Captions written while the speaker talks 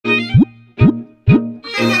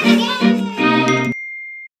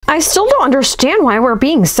don't understand why we're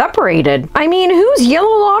being separated. I mean, whose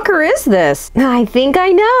yellow locker is this? I think I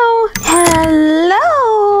know.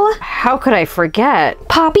 Hello. How could I forget?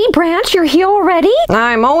 Poppy, Branch, you're here already?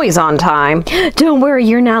 I'm always on time. Don't worry,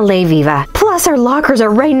 you're not late, Viva. Plus, our lockers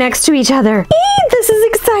are right next to each other. This is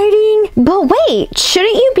exciting. But wait,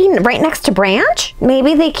 shouldn't you be right next to Branch?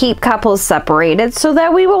 Maybe they keep couples separated so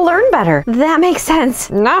that we will learn better. That makes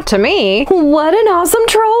sense. Not to me. What an awesome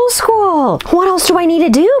troll school. What else do I need to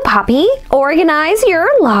do, Poppy? Organize your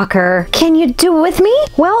locker. Can you do it with me?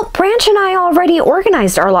 Well, Branch and I already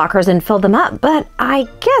organized our lockers and filled them up, but I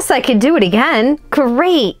guess I could do it again.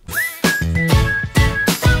 Great.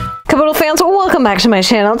 Caboodle fans, welcome back to my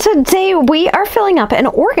channel. Today we are filling up and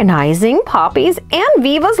organizing Poppy's and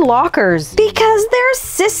Viva's lockers because they're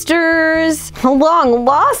sisters, long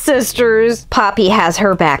lost sisters. Poppy has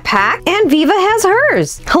her backpack and Viva has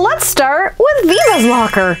hers. Let's start with Viva's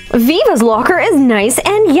locker. Viva's locker is nice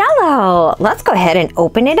and yellow. Let's go ahead and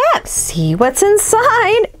open it up. See what's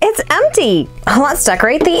inside. It's empty. Let's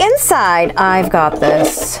decorate the inside. I've got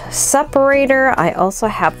this separator. I also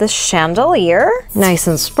have this chandelier, nice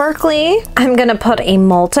and sparkly. I'm gonna put a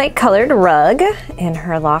multicolored rug in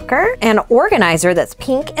her locker, an organizer that's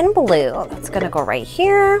pink and blue. That's gonna go right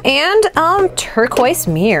here, and turquoise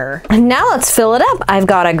mirror. Now let's fill it up. I've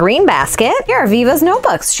got a green basket. Here are Viva's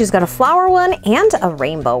notebooks. She's got a flower one and a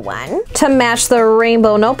rainbow one. To match the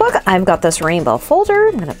rainbow notebook, I've got this rainbow folder.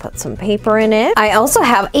 I'm gonna put some paper in it. I also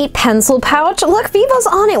have a pencil pouch. Look, Viva's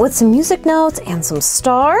on it with some music notes and some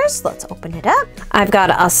stars. Let's open it up. I've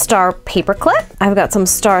got a star paper clip. I've got some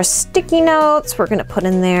star sticky notes. We're gonna put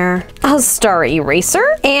in there a star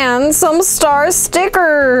eraser and some star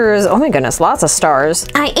stickers. Oh my goodness, lots of stars.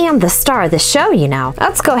 I am the star of the show, you know.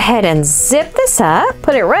 Let's go ahead and zip this up,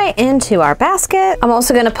 put it right into our basket. I'm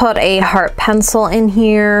also gonna put a heart pencil in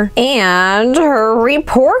here and her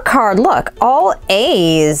report card. Look, all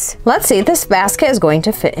A's. Let's see, this basket is going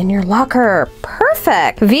to fit in your locker.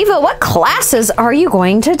 Perfect. Viva, what classes are you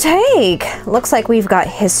going to take? Looks like we've got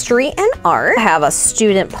history and art. I have a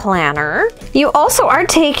student planner. You also are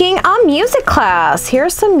taking a music class.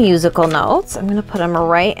 Here's some musical notes. I'm gonna put them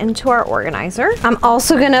right into our organizer. I'm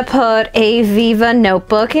also gonna put a Viva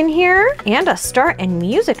notebook in here and a start and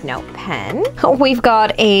music note pen. We've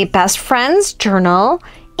got a best friends journal,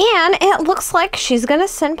 and it looks like she's gonna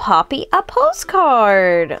send Poppy a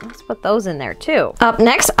postcard. Let's put those in there too. Up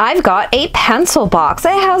next, I've got a pencil box.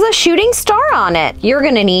 It has a shooting star on it. You're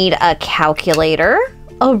gonna need a calculator,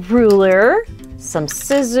 a ruler, some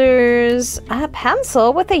scissors, a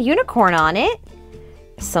pencil with a unicorn on it,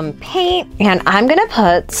 some paint, and I'm gonna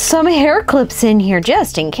put some hair clips in here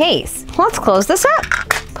just in case. Let's close this up.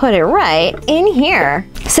 Put it right in here.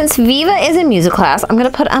 Since Viva is in music class, I'm gonna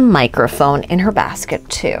put a microphone in her basket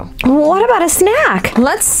too. What about a snack?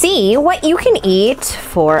 Let's see what you can eat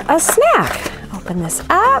for a snack. Open this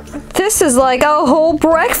up. This is like a whole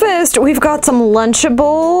breakfast. We've got some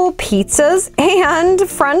Lunchable pizzas and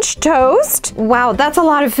French toast. Wow, that's a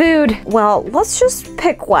lot of food. Well, let's just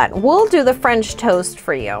pick one. We'll do the French toast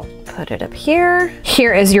for you. Put it up here.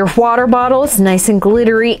 Here is your water bottle. It's nice and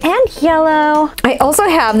glittery and yellow. I also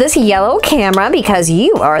have this yellow camera because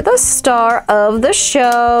you are the star of the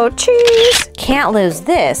show. Cheese. Can't lose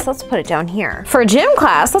this. Let's put it down here. For gym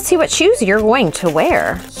class, let's see what shoes you're going to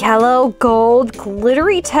wear. Yellow, gold,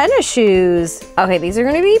 glittery tennis shoes. Okay, these are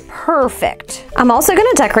gonna be perfect. I'm also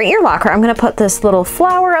gonna decorate your locker. I'm gonna put this little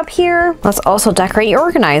flower up here. Let's also decorate your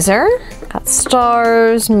organizer. Got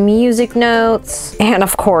stars, music notes, and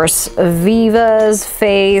of course, Viva's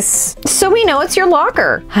face. So we know it's your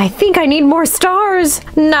locker. I think I need more stars.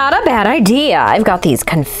 Not a bad idea. I've got these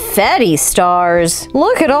confetti stars.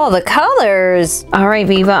 Look at all the colors. All right,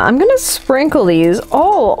 Viva, I'm gonna sprinkle these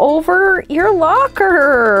all over your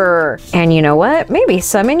locker. And you know what? Maybe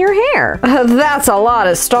some in your hair. That's a lot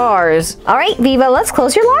of stars. All right, Viva, let's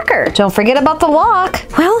close your locker. Don't forget about the lock.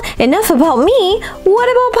 Well, enough about me. What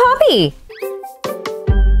about Poppy?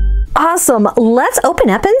 Awesome, let's open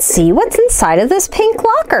up and see what's inside of this pink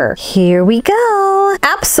locker. Here we go.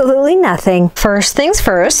 Absolutely nothing. First things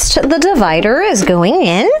first, the divider is going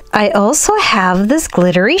in. I also have this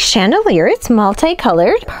glittery chandelier. It's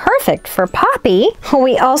multicolored, perfect for Poppy.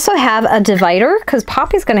 We also have a divider because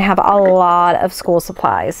Poppy's gonna have a lot of school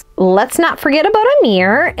supplies. Let's not forget about a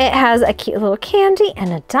mirror. It has a cute little candy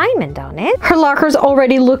and a diamond on it. Her locker's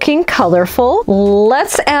already looking colorful.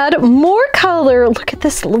 Let's add more color. Look at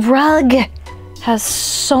this rug. has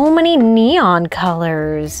so many neon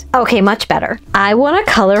colors. Okay, much better. I want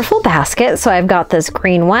a colorful basket, so I've got this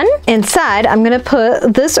green one. Inside, I'm gonna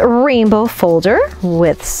put this rainbow folder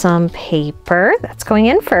with some paper. That's going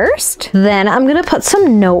in first. Then I'm gonna put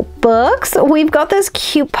some notebooks. We've got this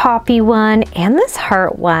cute Poppy one and this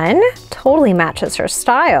heart one. Totally matches her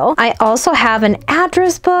style. I also have an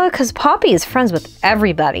address book because Poppy is friends with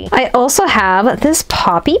everybody. I also have this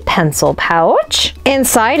Poppy pencil pouch.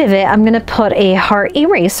 Inside of it, I'm gonna put a heart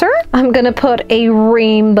eraser. I'm gonna put a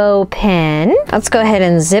rainbow pen. Let's go ahead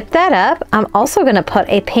and zip that up. I'm also gonna put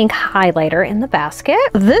a pink highlighter in the basket.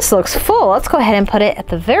 This looks full. Let's go ahead and put it at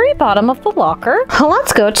the very bottom of the locker.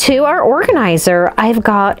 Let's go to our organizer. I've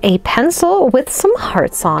got a pencil with some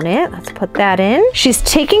hearts on it. Let's put that in. She's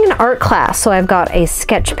taking an art class, so I've got a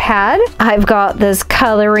sketch pad. I've got this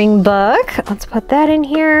coloring book. Let's put that in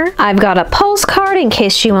here. I've got a postcard in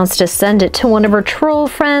case she wants to send it to one of her troll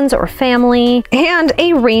friends or family, and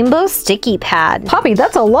a rainbow sticky pad. Poppy,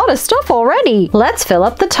 that's a lot of stuff already. Let's fill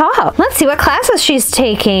up the top. Let's see what classes she's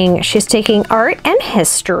taking. She's taking art and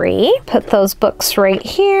history. Put those books right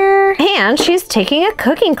here. And she's taking a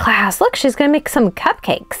cooking class. Look, she's gonna make some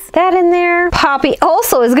cupcakes. That in there. Poppy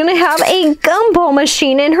also is gonna have a gumball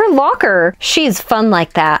machine in her locker. She's fun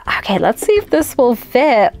like that. Okay, let's see if this will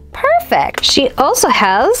fit. Perfect. She also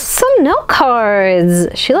has some note cards.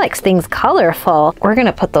 She likes things colorful. We're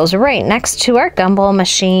gonna put those right next to our gumball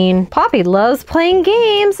machine. Poppy loves playing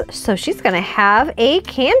games, so she's gonna have a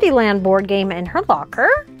Candyland board game in her locker.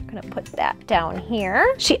 I'm gonna put that down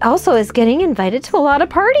here. She also is getting invited to a lot of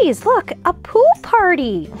parties. Look, a pool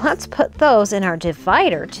party. Let's put those in our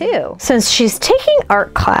divider too. Since she's taking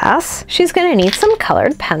art class, she's gonna need some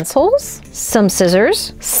colored pencils, some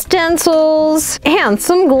scissors, stencils, and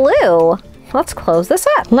some glue. Let's close this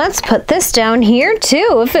up. Let's put this down here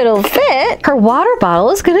too, if it'll fit. Her water bottle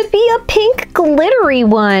is gonna be a pink glittery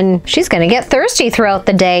one. She's gonna get thirsty throughout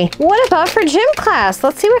the day. What about for gym class?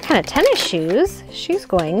 Let's see what kind of tennis shoes she's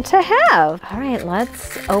going to have. All right,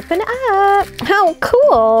 let's open up. How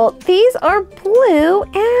cool. These are blue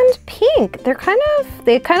and pink. They kind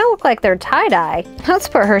of look like they're tie-dye. Let's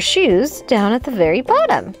put her shoes down at the very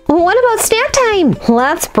bottom. What about snack time?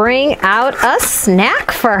 Let's bring out a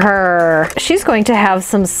snack for her. She's going to have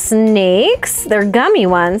some snakes, they're gummy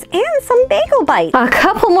ones, and some bagel bites. A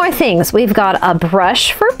couple more things. We've got a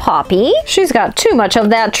brush for Poppy. She's got too much of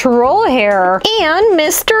that troll hair. And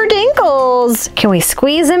Mr. Dinkles. Can we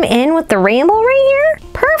squeeze him in with the rainbow right here?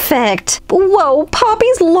 Perfect. Whoa,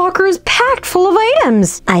 Poppy's locker is packed full of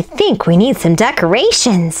items. I think we need some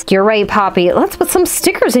decorations. You're right, Poppy. Let's put some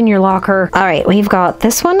stickers in your locker. All right, we've got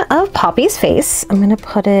this one of Poppy's face. I'm gonna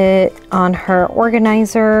put it on her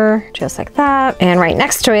organizer, just like that. And right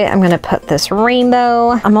next to it, I'm gonna put this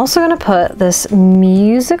rainbow. I'm also gonna put this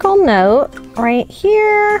musical note right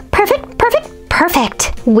here. Perfect, perfect, perfect.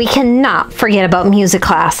 We cannot forget about music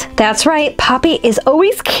class. That's right, Poppy is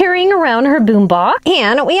always carrying around her boombox.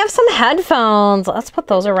 And we have some headphones. Let's put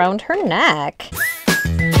those around her neck.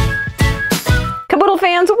 Caboodle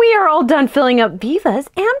fans, we are all done filling up Viva's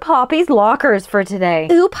and Poppy's lockers for today.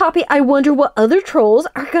 Ooh, Poppy, I wonder what other trolls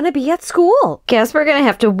are gonna be at school. Guess we're gonna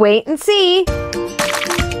have to wait and see.